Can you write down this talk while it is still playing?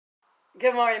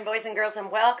Good morning, boys and girls,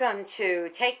 and welcome to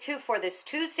Take Two for this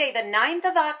Tuesday, the 9th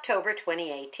of October,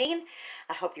 2018.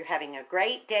 I hope you're having a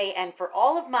great day, and for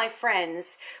all of my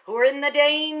friends who are in the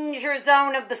danger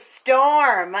zone of the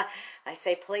storm, I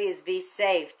say please be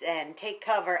safe and take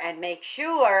cover and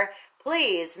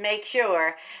please make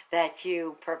sure that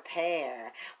you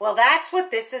prepare. Well, that's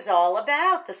what this is all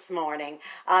about this morning.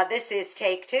 This is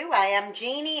Take Two. I am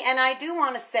Jeannie, and I do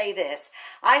want to say this.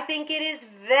 I think it is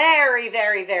very,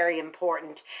 very, very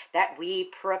important that we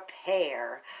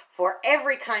prepare for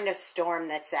every kind of storm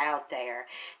that's out there.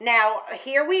 Now,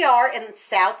 here we are in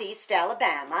southeast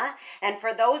Alabama, and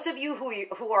for those of you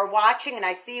who are watching, and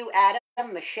I see you, Adam,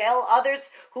 Michelle,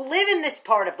 others who live in this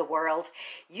part of the world,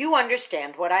 you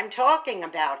understand what I'm talking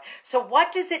about. So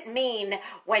what does it mean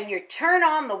when you turn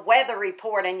on the weather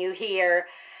report and you hear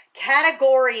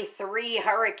Category 3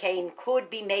 hurricane could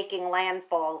be making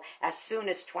landfall as soon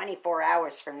as 24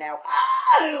 hours from now?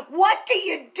 What do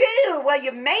you do? Well,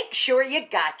 you make sure you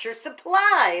got your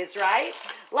supplies, right?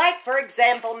 Like, for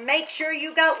example, make sure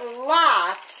you got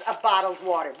lots of bottled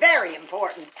water. Very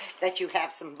important that you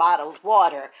have some bottled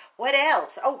water. What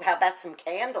else? Oh, how about some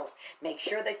candles? Make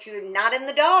sure that you're not in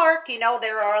the dark. You know,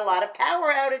 there are a lot of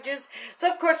power outages. So,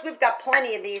 of course, we've got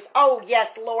plenty of these. Oh,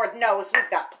 yes, Lord knows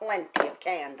we've got plenty of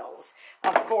candles.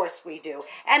 Of course we do.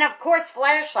 And, of course,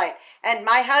 flashlight. And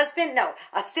my husband, no,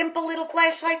 a simple little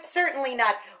flashlight, certainly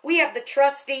not. We have the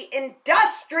trusty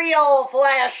industrial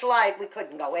flashlight. We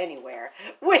couldn't go anywhere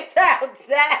without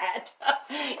that.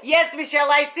 Yes,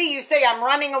 Michelle, I see you say I'm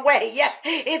running away. Yes,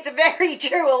 it's very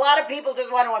true. A lot of people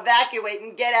just want to evacuate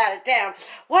and get out of town.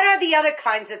 What are the other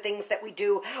kinds of things that we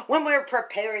do when we're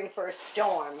preparing for a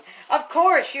storm? Of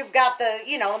course, you've got the,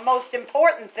 most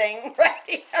important thing right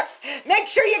here. Make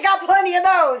sure you got plenty of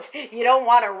those. You don't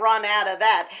want to run out of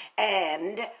that.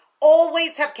 And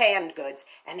always have canned goods,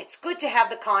 and it's good to have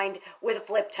the kind with a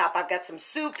flip top. I've got some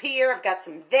soup here, I've got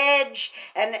some veg,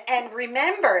 and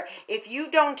remember, if you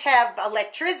don't have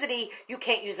electricity, you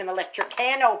can't use an electric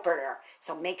can opener.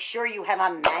 So make sure you have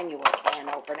a manual can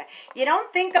opener. You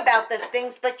don't think about these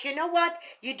things, but you know what?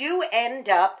 You do end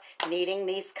up needing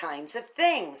these kinds of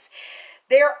things.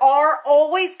 There are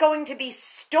always going to be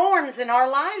storms in our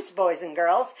lives, boys and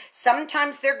girls.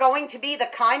 Sometimes they're going to be the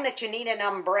kind that you need an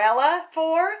umbrella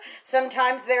for.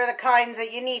 Sometimes they're the kinds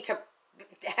that you need to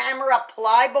hammer up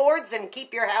plyboards and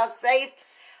keep your house safe.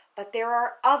 But there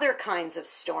are other kinds of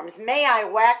storms. May I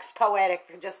wax poetic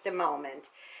for just a moment?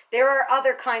 There are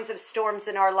other kinds of storms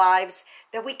in our lives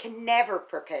that we can never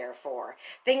prepare for.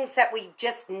 Things that we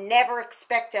just never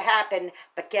expect to happen,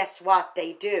 but guess what?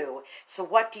 They do. So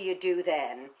what do you do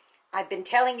then? I've been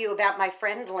telling you about my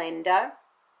friend Linda,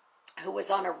 who was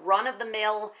on a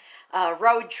run-of-the-mill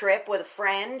road trip with a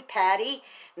friend, Patty,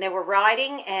 and they were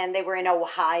riding, and they were in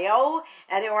Ohio,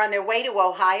 and they were on their way to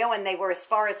Ohio, and they were as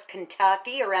far as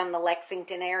Kentucky, around the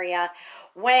Lexington area,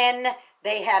 when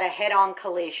they had a head-on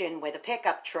collision with a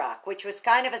pickup truck, which was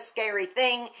kind of a scary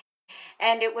thing.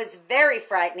 And it was very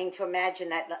frightening to imagine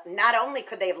that not only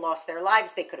could they have lost their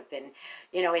lives, they could have been,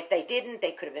 if they didn't,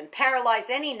 they could have been paralyzed,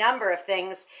 any number of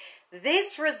things.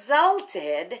 This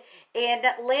resulted in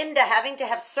Linda having to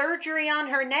have surgery on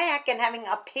her neck and having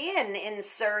a pin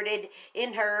inserted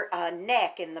in her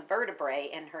neck, in the vertebrae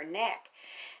in her neck.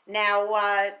 Now,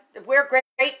 we're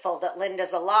grateful that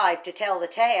Linda's alive to tell the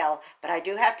tale, but I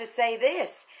do have to say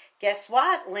this. Guess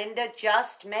what? Linda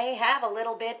just may have a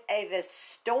little bit of a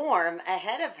storm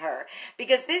ahead of her,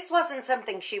 because this wasn't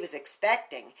something she was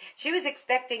expecting. She was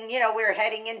expecting, we were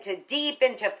heading deep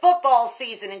into football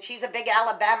season, and she's a big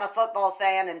Alabama football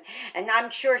fan, and I'm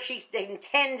sure she's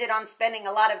intended on spending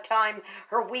a lot of time,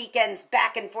 her weekends,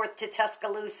 back and forth to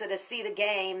Tuscaloosa to see the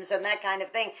games and that kind of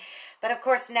thing. But of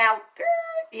course now,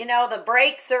 the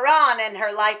brakes are on, and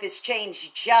her life has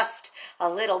changed just a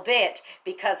little bit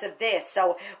because of this.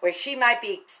 So where she might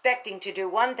be expecting to do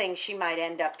one thing, she might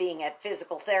end up being at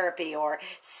physical therapy or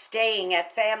staying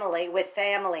at with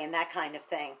family and that kind of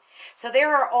thing. So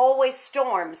there are always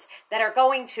storms that are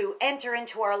going to enter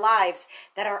into our lives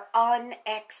that are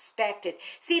unexpected.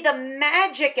 See, the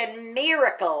magic and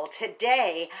miracle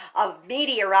today of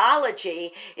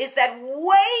meteorology is that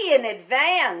way in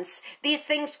advance, these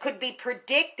things could be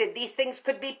predicted. These things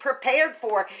could be prepared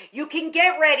for. You can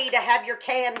get ready to have your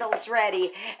candles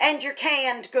ready and your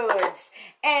canned goods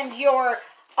and your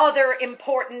other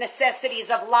important necessities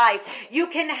of life. You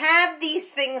can have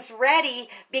these things ready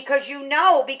because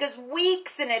because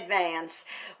weeks in advance,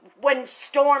 when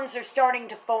storms are starting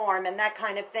to form and that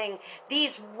kind of thing,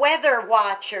 these weather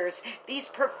watchers, these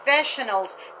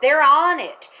professionals, they're on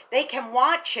it. They can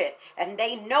watch it, and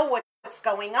they know what what's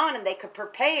going on and they could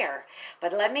prepare.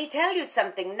 But let me tell you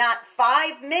something, not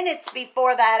 5 minutes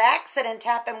before that accident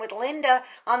happened with Linda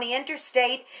on the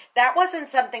interstate, that wasn't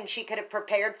something she could have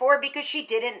prepared for because she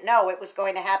didn't know it was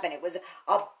going to happen. It was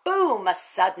a boom, a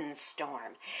sudden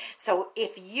storm. So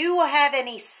if you have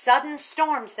any sudden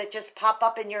storms that just pop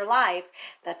up in your life,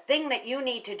 the thing that you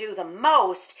need to do the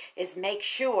most is make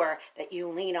sure that you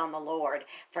lean on the Lord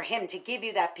for Him to give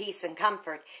you that peace and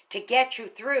comfort to get you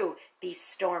through these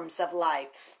storms of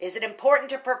life. Is it important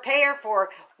to prepare for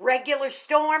regular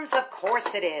storms? Of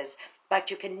course it is.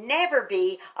 But you can never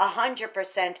be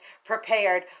 100%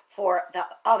 prepared for the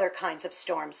other kinds of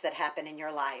storms that happen in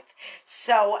your life.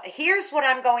 So here's what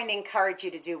I'm going to encourage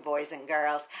you to do, boys and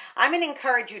girls. I'm going to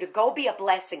encourage you to go be a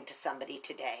blessing to somebody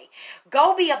today.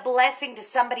 Go be a blessing to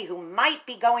somebody who might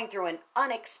be going through an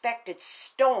unexpected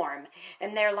storm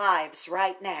in their lives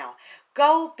right now.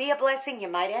 Go be a blessing. You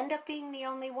might end up being the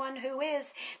only one who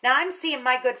is. Now, I'm seeing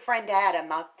my good friend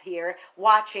Adam up here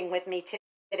watching with me today.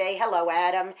 Hello,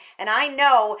 Adam. And I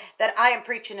know that I am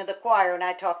preaching to the choir when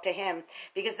I talk to him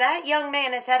because that young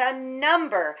man has had a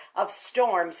number of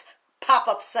storms pop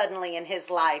up suddenly in his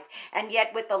life. And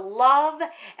yet with the love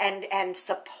and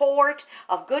support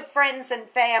of good friends and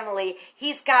family,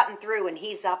 he's gotten through and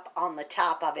he's up on the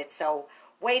top of it. So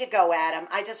way to go, Adam.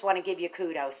 I just want to give you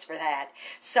kudos for that.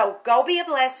 So go be a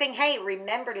blessing. Hey,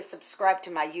 remember to subscribe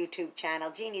to my YouTube channel,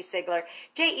 Jeannie Sigler,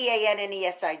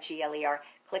 Jeannesigler.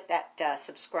 Click that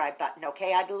subscribe button,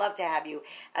 okay? I'd love to have you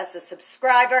as a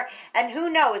subscriber. And who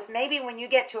knows, maybe when you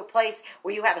get to a place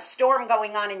where you have a storm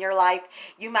going on in your life,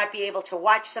 you might be able to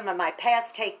watch some of my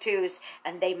past take-twos,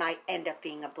 and they might end up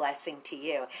being a blessing to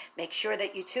you. Make sure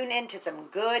that you tune in to some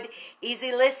good,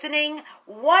 easy listening,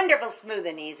 wonderful, smooth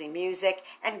and easy music,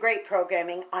 and great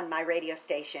programming on my radio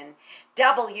station,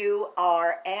 WRMZ.org.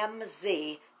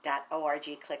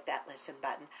 Click that listen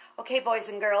button. Okay, boys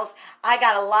and girls, I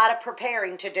got a lot of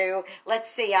preparing to do.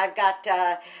 Let's see, I've got,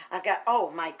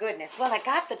 oh my goodness. Well, I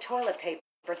got the toilet paper.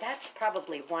 That's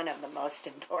probably one of the most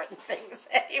important things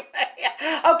anyway.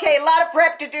 Okay, a lot of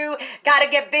prep to do. Got to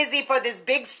get busy for this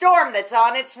big storm that's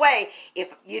on its way.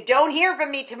 If you don't hear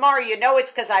from me tomorrow, you know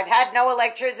it's because I've had no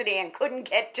electricity and couldn't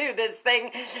get to this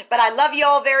thing. But I love you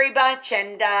all very much,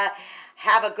 and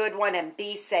have a good one and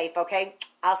be safe, okay?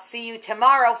 I'll see you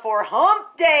tomorrow for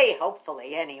Hump Day,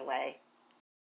 hopefully, anyway.